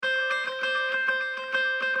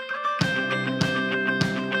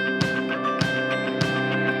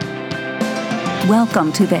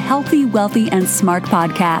Welcome to the Healthy, Wealthy, and Smart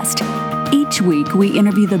podcast. Each week, we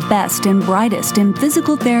interview the best and brightest in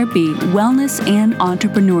physical therapy, wellness, and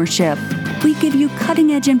entrepreneurship. We give you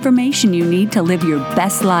cutting-edge information you need to live your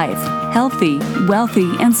best life, healthy,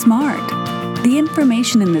 wealthy, and smart. The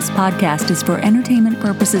information in this podcast is for entertainment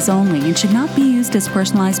purposes only and should not be used as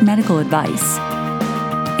personalized medical advice.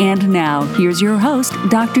 And now, here's your host,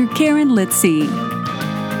 Dr. Karen Litzy.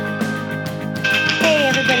 Hey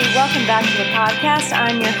everybody, welcome back to the podcast.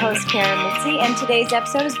 I'm your host, Karen Litzy, and today's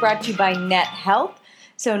episode is brought to you by Net Health.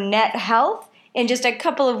 So Net Health, in just a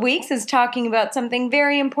couple of weeks, is talking about something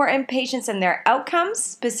very important, patients and their outcomes,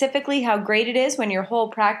 specifically how great it is when your whole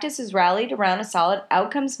practice is rallied around a solid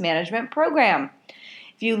outcomes management program.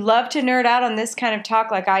 If you love to nerd out on this kind of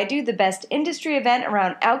talk like I do, the best industry event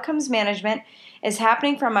around outcomes management is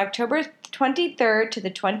happening from October 23rd to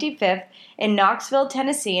the 25th in Knoxville,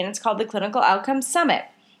 Tennessee, and it's called the Clinical Outcomes Summit.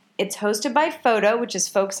 It's hosted by Photo, which is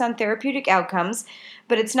focused on therapeutic outcomes,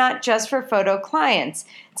 but it's not just for Photo clients.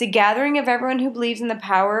 It's a gathering of everyone who believes in the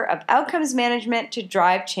power of outcomes management to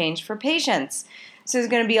drive change for patients. So there's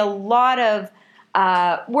going to be a lot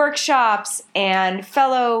of workshops and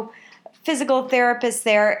fellow physical therapists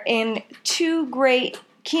there, and two great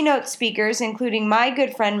keynote speakers, including my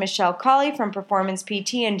good friend Michelle Collie from Performance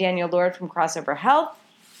PT and Daniel Lord from Crossover Health.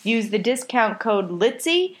 Use the discount code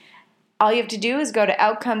LITZY. All you have to do is go to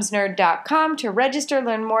outcomesnerd.com to register,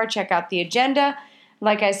 learn more, check out the agenda.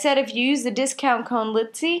 Like I said, if you use the discount code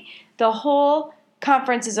LITZY, the whole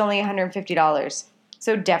conference is only $150.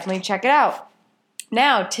 So definitely check it out.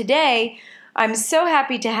 Now, today, I'm so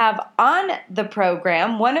happy to have on the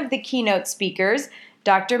program one of the keynote speakers,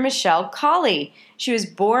 Dr. Michelle Collie. She was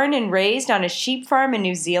born and raised on a sheep farm in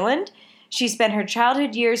New Zealand. She spent her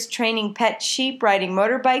childhood years training pet sheep, riding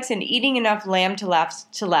motorbikes, and eating enough lamb to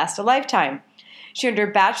last a lifetime. She earned her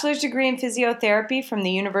bachelor's degree in physiotherapy from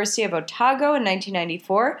the University of Otago in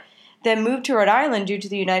 1994, then moved to Rhode Island due to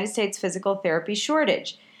the United States physical therapy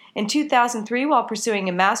shortage. In 2003, while pursuing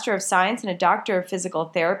a Master of Science and a Doctor of Physical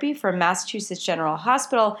Therapy from Massachusetts General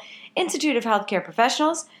Hospital Institute of Healthcare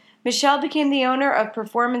Professionals, Michelle became the owner of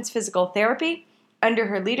Performance Physical Therapy. Under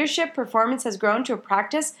her leadership, Performance has grown to a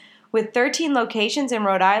practice with 13 locations in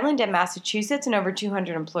Rhode Island and Massachusetts and over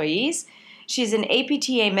 200 employees. She's an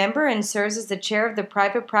APTA member and serves as the chair of the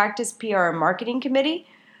Private Practice PR and Marketing Committee.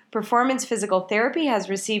 Performance Physical Therapy has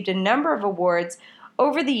received a number of awards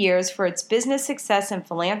over the years for its business success and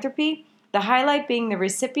philanthropy, the highlight being the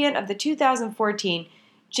recipient of the 2014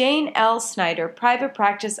 Jane L. Snyder Private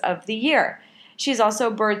Practice of the Year. She's also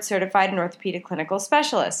a board-certified and orthopedic clinical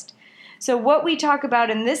specialist. So what we talk about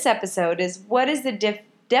in this episode is what is the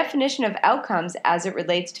definition of outcomes as it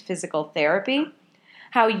relates to physical therapy,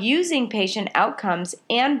 how using patient outcomes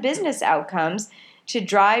and business outcomes to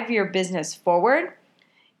drive your business forward,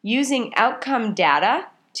 using outcome data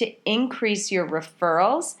to increase your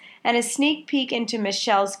referrals, and a sneak peek into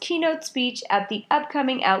Michelle's keynote speech at the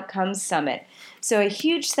upcoming Outcomes Summit. So a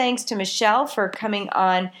huge thanks to Michelle for coming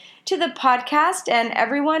on to the podcast, and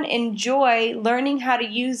everyone enjoy learning how to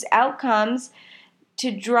use outcomes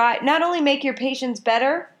to drive, not only make your patients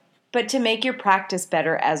better, but to make your practice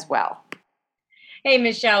better as well. Hey,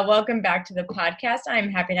 Michelle, welcome back to the podcast. I'm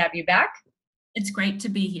happy to have you back. It's great to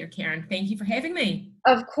be here, Karen. Thank you for having me.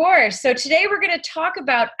 Of course. So today we're going to talk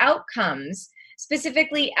about outcomes,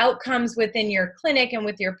 specifically outcomes within your clinic and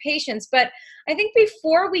with your patients. But I think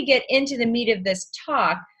before we get into the meat of this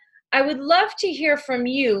talk, I would love to hear from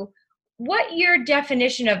you what your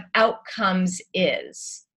definition of outcomes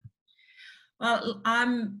is. Well,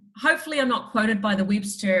 hopefully I'm not quoted by the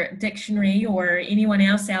Webster Dictionary or anyone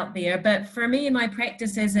else out there, but for me in my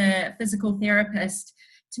practice as a physical therapist,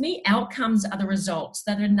 to me, outcomes are the results,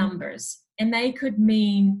 that are numbers, and they could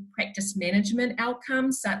mean practice management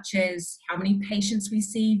outcomes, such as how many patients we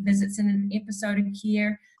see, visits in an episode of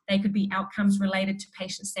care. They could be outcomes related to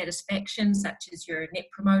patient satisfaction, such as your Net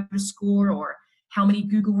Promoter Score or how many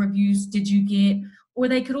Google reviews did you get, or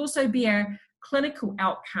they could also be our clinical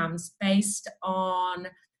outcomes based on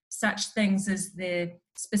such things as the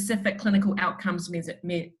specific clinical outcomes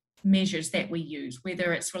measures that we use,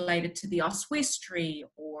 whether it's related to the Oswestry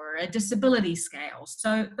or a disability scale.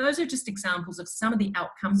 So those are just examples of some of the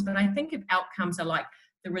outcomes, but I think of outcomes are like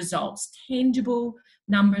the results. Tangible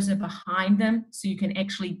numbers are behind them, so you can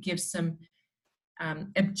actually give some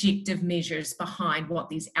objective measures behind what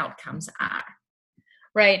these outcomes are.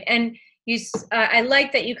 Right, and I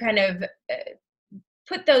like that you kind of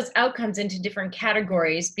put those outcomes into different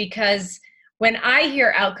categories, because when I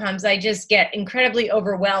hear outcomes, I just get incredibly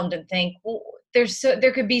overwhelmed and think, well,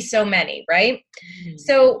 there could be so many, right? Mm-hmm.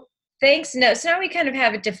 So now we kind of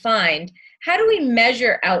have it defined. how do we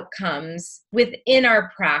measure outcomes within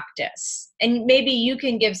our practice? And maybe you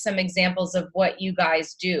can give some examples of what you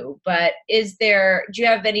guys do, but do you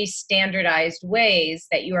have any standardized ways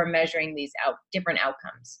that you are measuring these different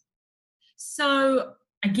outcomes? So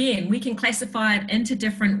again, we can classify it into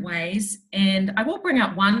different ways, and I will bring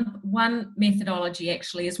up one methodology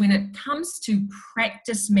actually is when it comes to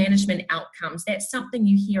practice management outcomes. That's something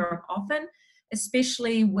you hear of often,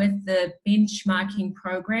 especially with the benchmarking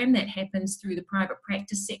program that happens through the private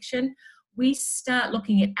practice section. We start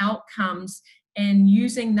looking at outcomes and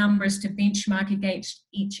using numbers to benchmark against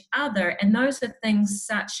each other, and those are things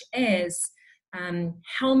such as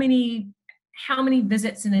how many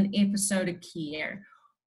visits in an episode of care,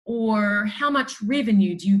 or how much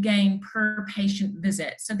revenue do you gain per patient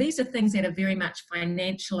visit. So these are things that are very much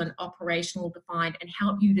financial and operational defined and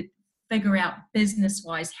help you to figure out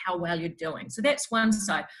business-wise how well you're doing. So that's one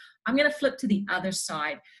side. I'm going to flip to the other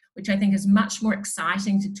side, which I think is much more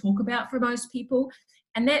exciting to talk about for most people,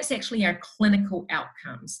 and that's actually our clinical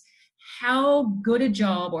outcomes. How good a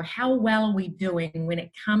job or how well are we doing when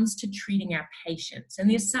it comes to treating our patients? And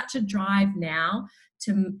there's such a drive now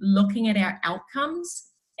to looking at our outcomes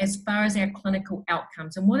as far as our clinical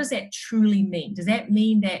outcomes. And what does that truly mean? Does that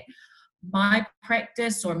mean that my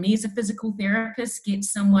practice or me as a physical therapist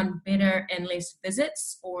gets someone better in less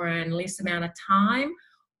visits or in less amount of time,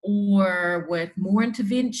 or with more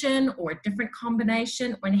intervention or a different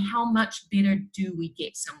combination, and how much better do we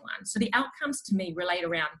get someone? So the outcomes to me relate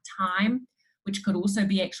around time, which could also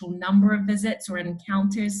be actual number of visits or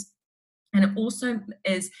encounters. And it also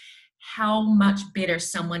is how much better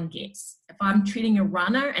someone gets. If I'm treating a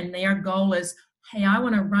runner and their goal is, hey, I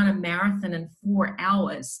want to run a marathon in 4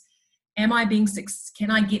 hours, can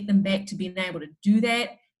I get them back to being able to do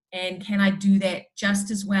that? And can I do that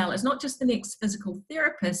just as well as not just the next physical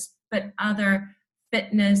therapist, but other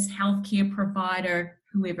fitness, healthcare provider,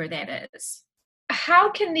 whoever that is?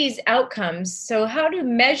 How can these outcomes, how do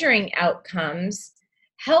measuring outcomes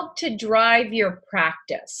help to drive your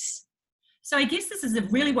practice? So I guess this is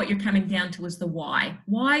really what you're coming down to is the why.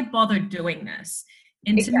 Why bother doing this?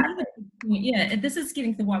 And exactly. To me, this is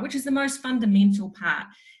getting to the why, which is the most fundamental part,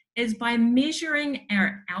 is by measuring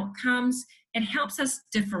our outcomes, it helps us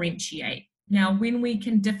differentiate. Now, when we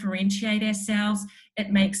can differentiate ourselves,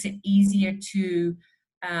 it makes it easier to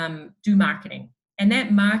do marketing. And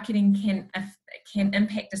that marketing can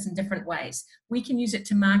impact us in different ways. We can use it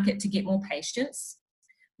to market to get more patients.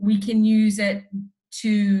 We can use it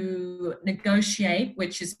to negotiate,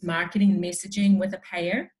 which is marketing and messaging with a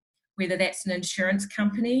payer, whether that's an insurance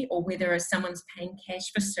company or whether someone's paying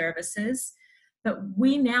cash for services. But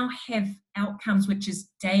we now have outcomes, which is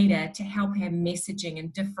data, to help our messaging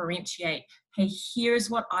and differentiate, hey, here's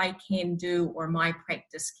what I can do or my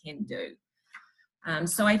practice can do.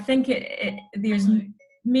 So I think there's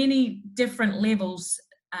many different levels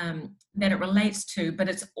that it relates to, but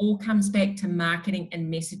it all comes back to marketing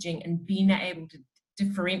and messaging and being able to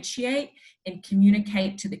differentiate and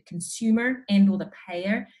communicate to the consumer and or the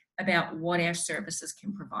payer about what our services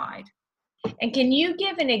can provide. And can you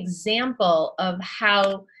give an example of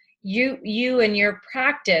how you and your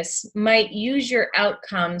practice might use your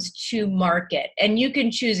outcomes to market? And you can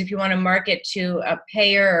choose if you want to market to a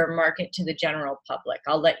payer or market to the general public.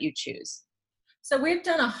 I'll let you choose. So we've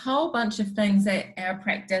done a whole bunch of things at our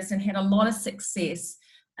practice and had a lot of success.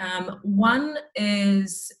 One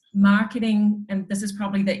is marketing, and this is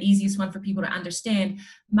probably the easiest one for people to understand,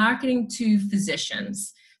 marketing to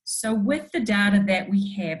physicians. So with the data that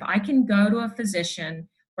we have, I can go to a physician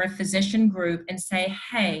or a physician group and say,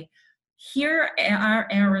 hey, here are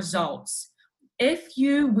our results.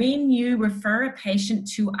 When you refer a patient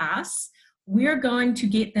to us, we're going to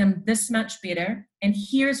get them this much better, and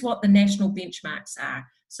here's what the national benchmarks are.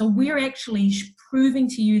 So we're actually proving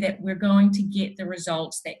to you that we're going to get the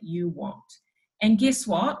results that you want. And guess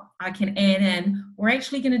what? I can add in, we're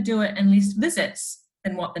actually going to do it in less visits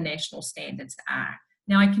than what the national standards are.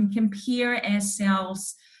 Now I can compare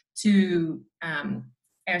ourselves to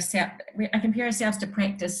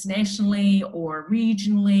practice nationally or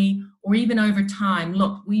regionally or even over time.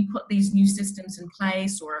 Look, we put these new systems in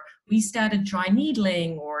place, or we started dry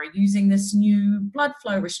needling or using this new blood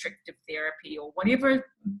flow restrictive therapy or whatever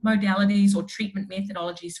modalities or treatment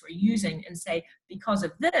methodologies we're using, and say, because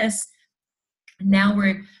of this, now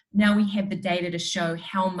we have the data to show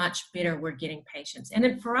how much better we're getting patients.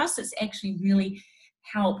 And for us, it's actually really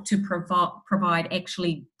helped to provide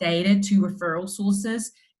actually data to referral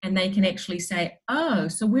sources, and they can actually say, oh,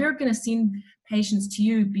 so we're going to send patients to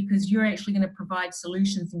you because you're actually going to provide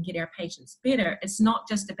solutions and get our patients better. It's not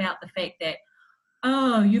just about the fact that,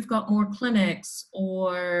 oh, you've got more clinics,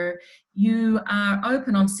 or you are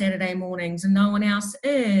open on Saturday mornings and no one else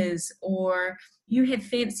is, or you have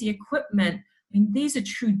fancy equipment. I mean, these are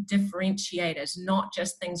true differentiators, not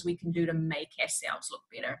just things we can do to make ourselves look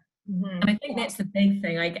better. And I think that's the big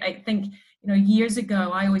thing. I think, years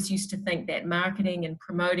ago, I always used to think that marketing and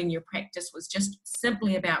promoting your practice was just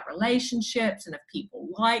simply about relationships. And if people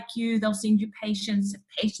like you, they'll send you patients. If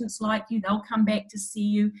patients like you, they'll come back to see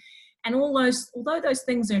you. And although those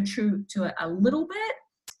things are true to a little bit,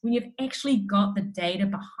 when you've actually got the data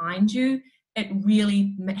behind you, it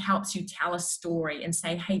really helps you tell a story and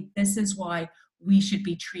say, hey, this is why we should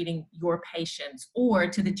be treating your patients, or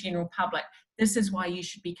to the general public, this is why you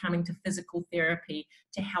should be coming to physical therapy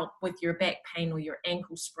to help with your back pain or your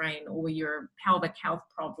ankle sprain or your pelvic health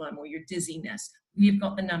problem or your dizziness. We've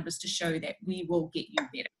got the numbers to show that we will get you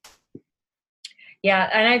better. Yeah,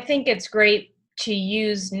 and I think it's great to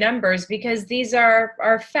use numbers because these are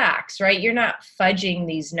facts, right? You're not fudging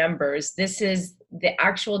these numbers. This is the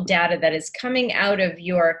actual data that is coming out of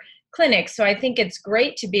your clinic. So I think it's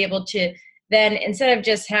great to be able to then, instead of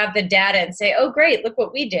just have the data and say, oh, great, look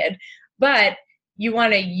what we did, but you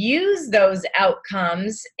want to use those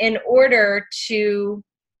outcomes in order to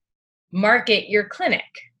market your clinic.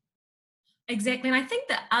 Exactly. And I think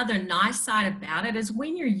the other nice side about it is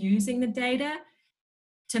when you're using the data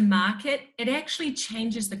to market, it actually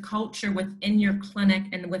changes the culture within your clinic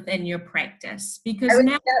and within your practice. Because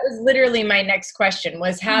now that was literally my next question,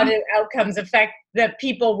 was how do outcomes affect the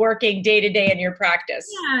people working day to day in your practice?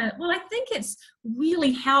 Yeah, well, I think it's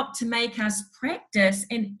really helped to make us practice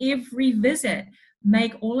in every visit,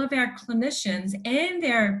 make all of our clinicians and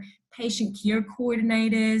our patient care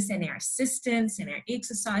coordinators and our assistants and our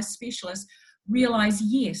exercise specialists realize,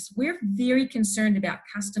 yes, we're very concerned about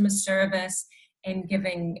customer service and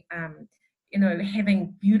giving,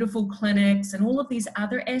 having beautiful clinics and all of these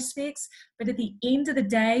other aspects. But at the end of the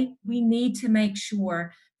day, we need to make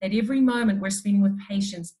sure that every moment we're spending with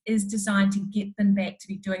patients is designed to get them back to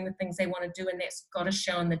be doing the things they want to do, and that's got to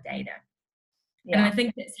show in the data. Yeah. And I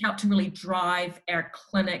think that's helped to really drive our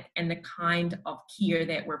clinic and the kind of care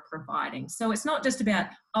that we're providing. So it's not just about,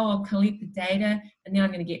 oh, I'll collect the data and then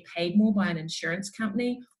I'm going to get paid more by an insurance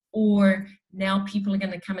company, or now people are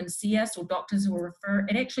going to come and see us, or doctors will refer.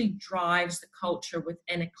 It actually drives the culture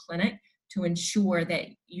within a clinic to ensure that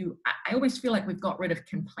I always feel like we've got rid of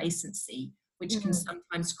complacency, which can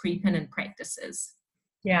sometimes creep in practices.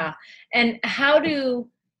 Yeah. And how do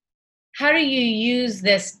you use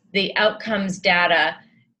the outcomes data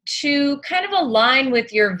to kind of align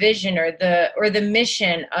with your vision or the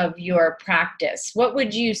mission of your practice? What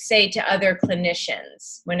would you say to other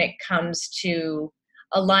clinicians when it comes to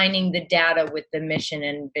aligning the data with the mission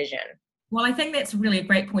and vision? Well, I think that's really a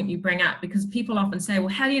great point you bring up, because people often say, well,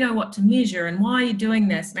 how do you know what to measure and why are you doing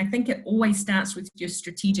this? And I think it always starts with your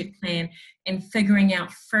strategic plan and figuring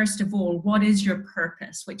out, first of all, what is your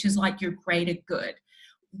purpose, which is like your greater good.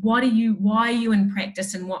 Why are you in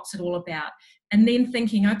practice and what's it all about? And then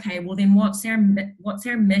thinking, okay, well then what's our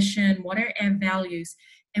mission? What are our values?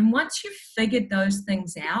 And once you've figured those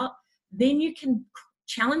things out, then you can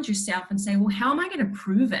challenge yourself and say, well, how am I going to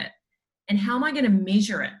prove it? And how am I going to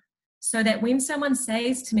measure it? So that when someone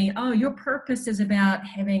says to me, oh, your purpose is about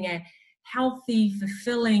having a healthy,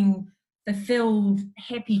 fulfilled,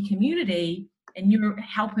 happy community, and you're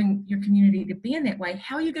helping your community to be in that way,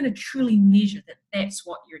 how are you going to truly measure that that's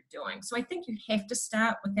what you're doing? So I think you have to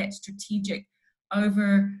start with that strategic,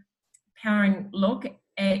 overpowering look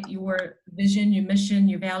at your vision, your mission,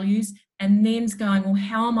 your values, and then going, well,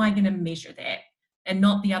 how am I going to measure that? And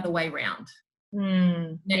not the other way around.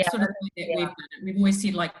 That's sort of the way that we've done it. We've always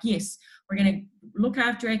said, like, yes, we're going to look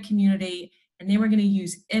after our community, and then we're going to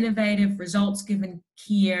use innovative, results-given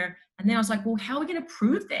care. And then I was like, well, how are we going to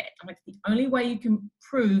prove that? I'm like, the only way you can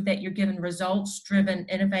prove that you're given results-driven,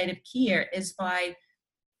 innovative care is by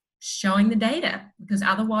showing the data, because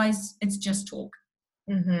otherwise it's just talk.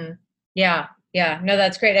 Mm-hmm. Yeah. No,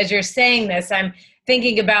 that's great. As you're saying this, I'm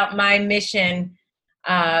thinking about my mission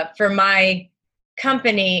for my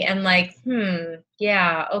company and like,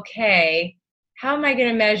 okay, how am I going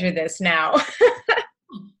to measure this now?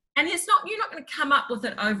 And you're not going to come up with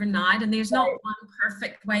it overnight, and there's not one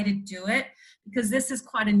perfect way to do it, because this is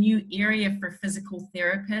quite a new area for physical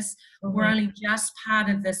therapists. We're only just part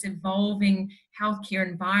of this evolving healthcare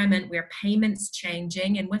environment where payment's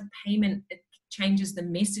changing, and with payment, it changes the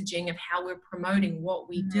messaging of how we're promoting what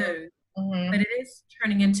we do. But it is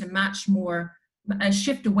turning into much more a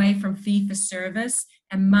shift away from fee for service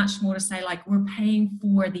and much more to say, like, we're paying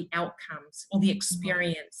for the outcomes or the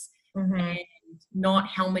experience. And not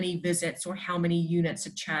how many visits or how many units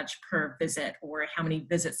are charged per visit or how many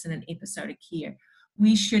visits in an episode of care.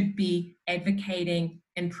 We should be advocating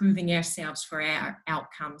improving ourselves for our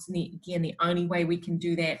outcomes. And again, the only way we can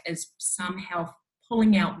do that is somehow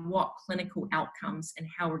pulling out what clinical outcomes and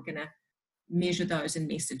how we're going to measure those and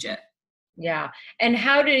message it. Yeah. And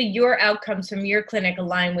how do your outcomes from your clinic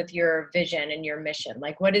align with your vision and your mission?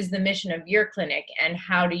 Like, what is the mission of your clinic, and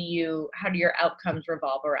how do your outcomes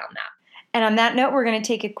revolve around that? And on that note, we're going to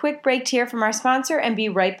take a quick break to hear from our sponsor and be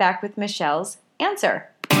right back with Michelle's answer.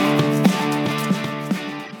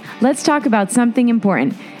 Let's talk about something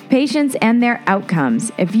important. Patients and their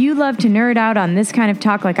outcomes. If you love to nerd out on this kind of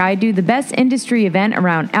talk like I do, the best industry event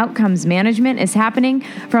around outcomes management is happening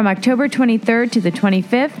from October 23rd to the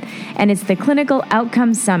 25th, and it's the Clinical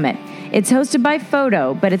Outcomes Summit. It's hosted by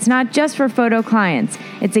Photo, but it's not just for Photo clients.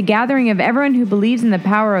 It's a gathering of everyone who believes in the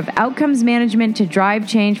power of outcomes management to drive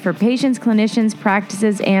change for patients, clinicians,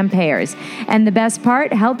 practices, and payers. And the best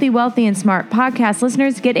part, Healthy, Wealthy, and Smart podcast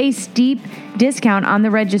listeners get a steep discount on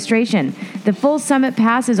the registration. The full summit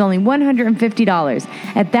pass is only $150.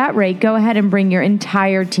 At that rate, go ahead and bring your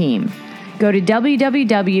entire team. Go to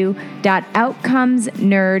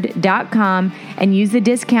www.outcomesnerd.com and use the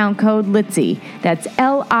discount code LITZY. That's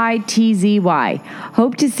LITZY.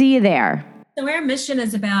 Hope to see you there. So our mission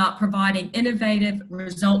is about providing innovative,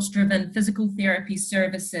 results-driven physical therapy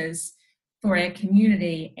services for our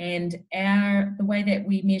community. And the way that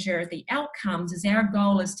we measure the outcomes is our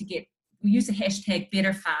goal is we use the hashtag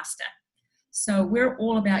better faster. So we're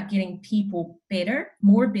all about getting people better,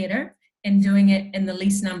 more better, and doing it in the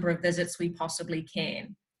least number of visits we possibly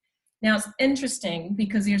can. Now, it's interesting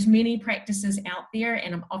because there's many practices out there,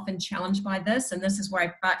 and I'm often challenged by this, and this is where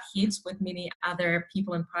I butt heads with many other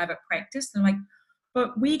people in private practice. They're like,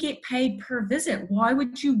 but we get paid per visit. Why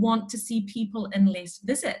would you want to see people in less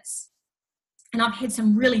visits? And I've had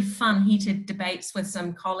some really fun, heated debates with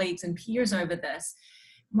some colleagues and peers over this.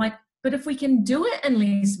 I'm like, but if we can do it in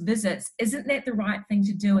less visits, isn't that the right thing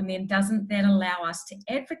to do? And then doesn't that allow us to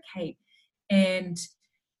advocate and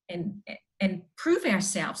prove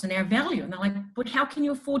ourselves and our value? And they're like, but how can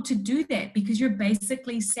you afford to do that? Because you're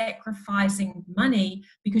basically sacrificing money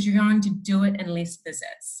because you're going to do it in less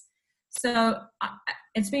visits. So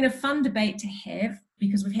it's been a fun debate to have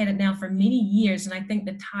because we've had it now for many years, and I think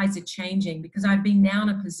the tides are changing because I've been now in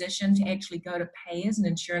a position to actually go to payers and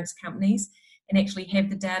insurance companies and actually have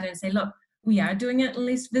the data and say, look, we are doing it in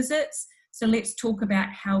less visits. So let's talk about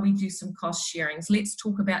how we do some cost sharings. Let's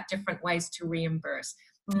talk about different ways to reimburse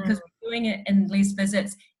because we're doing it in less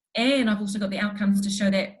visits. And I've also got the outcomes to show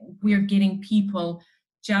that we're getting people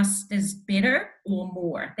just as better or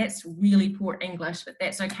more. That's really poor English, but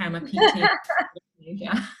that's okay. I'm a PT.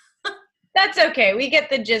 That's okay. We get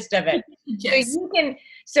the gist of it. Yes.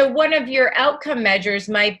 So one of your outcome measures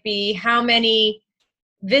might be how many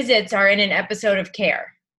visits are in an episode of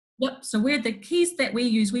care. Yep. So the keys that we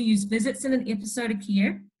use visits in an episode of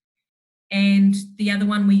care. And the other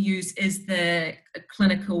one we use is the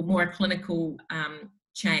more clinical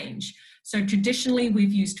change. So traditionally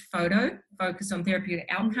we've used Photo, Focus on Therapeutic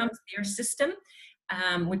Outcomes, their system,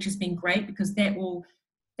 which has been great because that will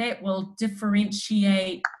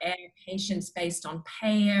differentiate our patients based on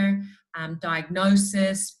payer,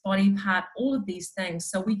 diagnosis, body part, all of these things.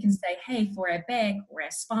 So we can say, hey, for our back or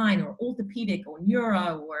our spine or orthopedic or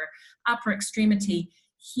neuro or upper extremity,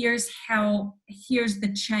 here's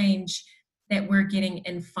the change that we're getting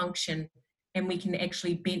in function. And we can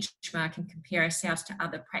actually benchmark and compare ourselves to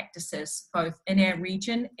other practices, both in our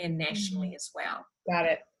region and nationally as well. Got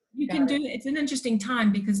it. It's an interesting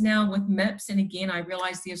time because now with MIPS, and again, I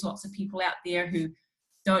realize there's lots of people out there who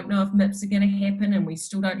don't know if MIPS are going to happen, and we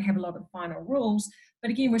still don't have a lot of final rules.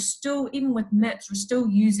 But again, even with MIPS, we're still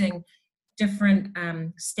using different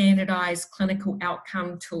standardized clinical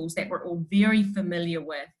outcome tools that we're all very familiar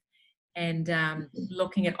with, and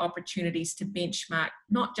looking at opportunities to benchmark,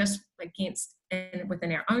 not just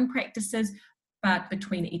within our own practices, but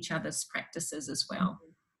between each other's practices as well.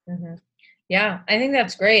 Mm-hmm. Yeah, I think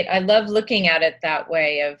that's great. I love looking at it that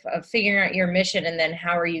way of figuring out your mission and then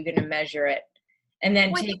how are you going to measure it? And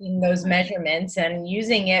then taking those measurements and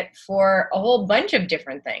using it for a whole bunch of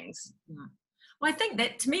different things. Yeah. Well, I think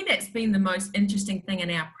that to me, that's been the most interesting thing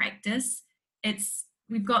in our practice.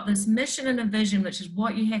 We've got this mission and a vision, which is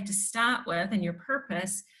what you have to start with and your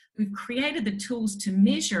purpose. We've created the tools to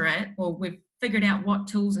measure it, or we've figured out what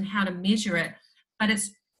tools and how to measure it, but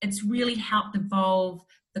it's really helped evolve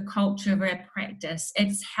the culture of our practice.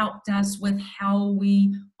 It's helped us with how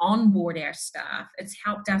we onboard our staff. It's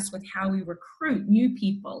helped us with how we recruit new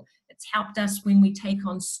people. It's helped us when we take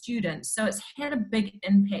on students. So it's had a big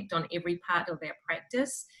impact on every part of our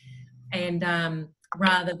practice. And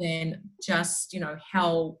rather than just,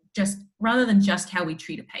 how we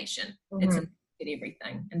treat a patient, it's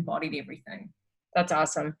embodied everything. That's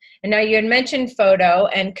awesome. And now you had mentioned photo,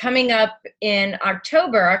 and coming up in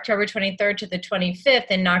October 23rd to the 25th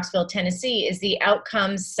in Knoxville, Tennessee is the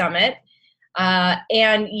Outcomes Summit.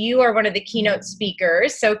 And you are one of the keynote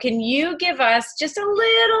speakers. So can you give us just a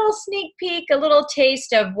little sneak peek, a little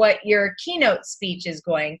taste of what your keynote speech is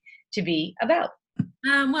going to be about?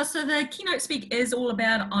 So the keynote speak is all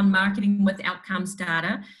about on marketing with outcomes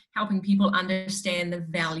data, helping people understand the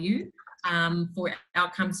value for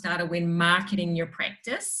outcomes data when marketing your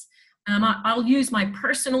practice. I'll use my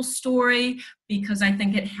personal story because I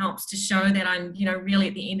think it helps to show that I'm, really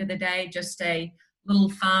at the end of the day, just a little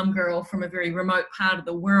farm girl from a very remote part of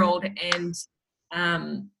the world. And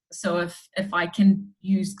so if I can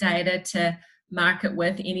use data to market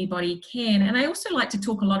with, anybody can. And I also like to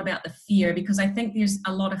talk a lot about the fear, because I think there's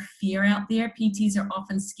a lot of fear out there. PTs are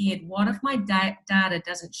often scared. What if my data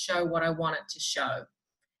doesn't show what I want it to show?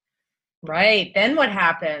 Right. Then what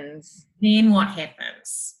happens?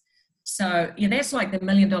 So that's like the $1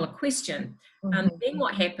 million question. Then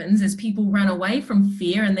what happens is people run away from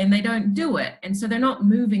fear and then they don't do it. And so they're not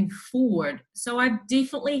moving forward. So I've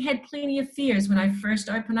definitely had plenty of fears when I first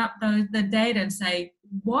open up the data and say,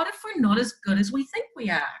 what if we're not as good as we think we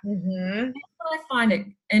are? Mm-hmm. I find it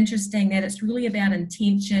interesting that it's really about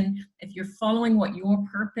intention. If you're following what your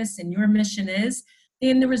purpose and your mission is,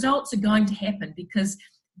 then the results are going to happen, because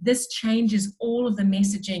this changes all of the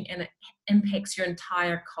messaging and it impacts your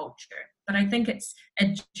entire culture. But I think it's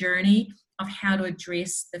a journey of how to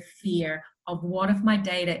address the fear of what if my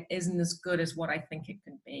data isn't as good as what I think it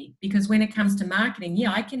can be. Because when it comes to marketing,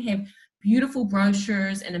 I can have beautiful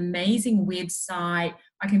brochures, an amazing website.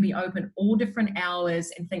 I can be open all different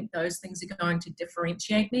hours and think those things are going to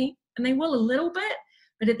differentiate me. And they will a little bit.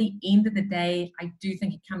 But at the end of the day, I do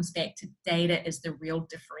think it comes back to data is the real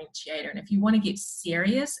differentiator. And if you want to get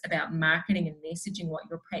serious about marketing and messaging what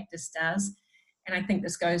your practice does, and I think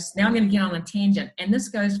this goes, now I'm going to get on a tangent, and this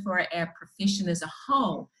goes for our profession as a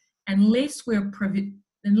whole, unless we're proving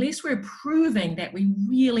that we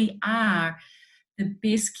really are the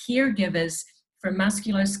best caregivers for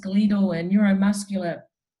musculoskeletal and neuromuscular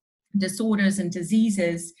disorders and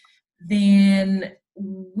diseases, then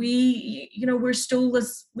we're still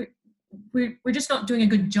we're just not doing a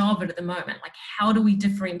good job at the moment. Like, how do we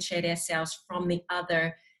differentiate ourselves from the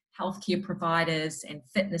other healthcare providers and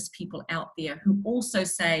fitness people out there who also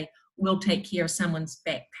say we'll take care of someone's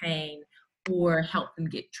back pain or help them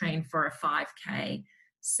get trained for a 5K?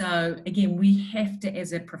 So again, we have to,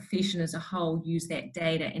 as a profession as a whole, use that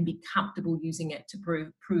data and be comfortable using it to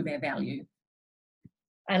prove our value.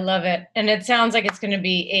 I love it. And it sounds like it's going to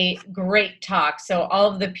be a great talk. So all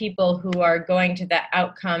of the people who are going to the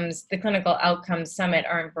Clinical Outcomes Summit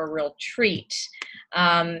are in for a real treat.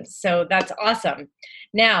 So that's awesome.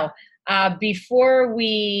 Now, before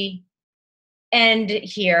we end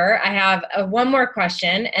here, I have one more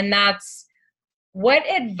question, and that's, what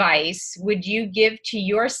advice would you give to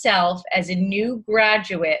yourself as a new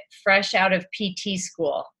graduate fresh out of PT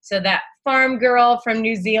school? So that farm girl from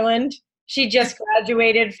New Zealand, she just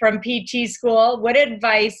graduated from PT school. What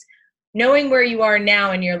advice, knowing where you are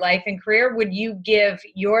now in your life and career, would you give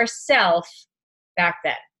yourself back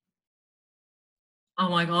then? Oh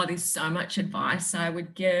my God, there's so much advice I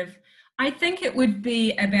would give. I think it would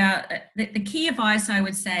be about, the key advice I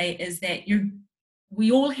would say is that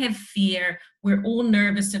we all have fear. We're all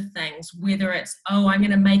nervous of things, whether it's, I'm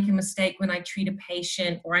going to make a mistake when I treat a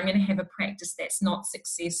patient, or I'm going to have a practice that's not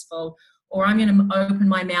successful, or I'm going to open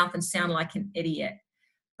my mouth and sound like an idiot.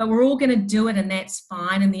 But we're all going to do it, and that's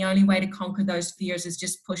fine. And the only way to conquer those fears is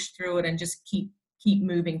just push through it and just keep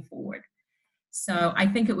moving forward. So I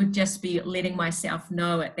think it would just be letting myself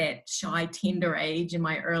know at that shy, tender age in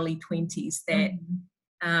my early 20s that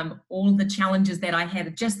all the challenges that I had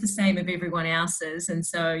are just the same of everyone else's. And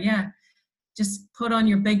so, just put on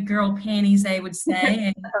your big girl panties, they would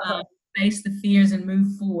say, and face the fears and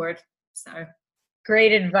move forward. So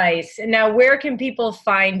great advice. And now, where can people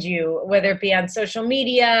find you, whether it be on social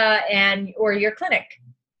media or your clinic?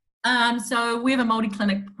 So we have a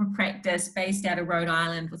multi-clinic practice based out of Rhode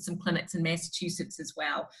Island with some clinics in Massachusetts as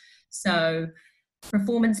well. So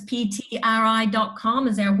performanceptri.com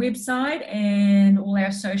is our website, and all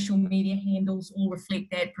our social media handles all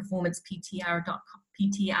reflect that,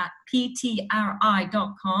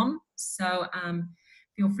 performanceptri.com. So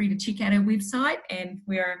feel free to check out our website, and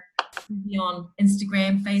we're on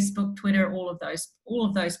Instagram, Facebook, Twitter, all of those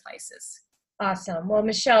places. Awesome. Well,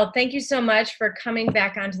 Michelle, thank you so much for coming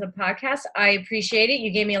back onto the podcast. I appreciate it.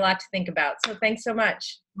 You gave me a lot to think about. So thanks so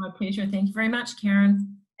much. My pleasure. Thank you very much,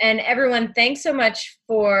 Karen. And everyone, thanks so much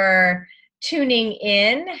for tuning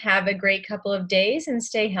in. Have a great couple of days and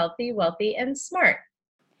stay healthy, wealthy, and smart.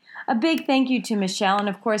 A big thank you to Michelle and,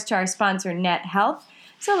 of course, to our sponsor, Net Health.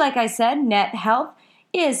 So like I said, Net Health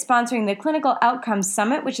is sponsoring the Clinical Outcomes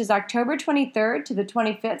Summit, which is October 23rd to the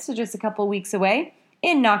 25th, so just a couple weeks away,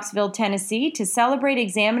 in Knoxville, Tennessee, to celebrate,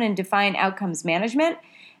 examine, and define outcomes management.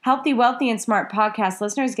 Healthy, Wealthy, and Smart podcast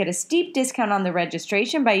listeners get a steep discount on the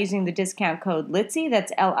registration by using the discount code LITZY,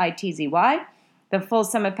 that's LITZY. The full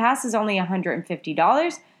summit pass is only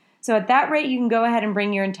 $150. So at that rate, you can go ahead and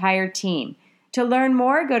bring your entire team. To learn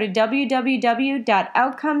more, go to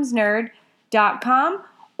www.outcomesnerd.com,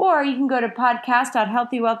 or you can go to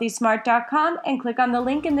podcast.healthywealthysmart.com and click on the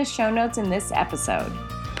link in the show notes in this episode.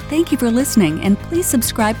 Thank you for listening, and please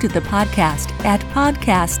subscribe to the podcast at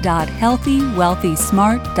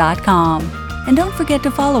podcast.healthywealthysmart.com. And don't forget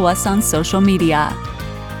to follow us on social media.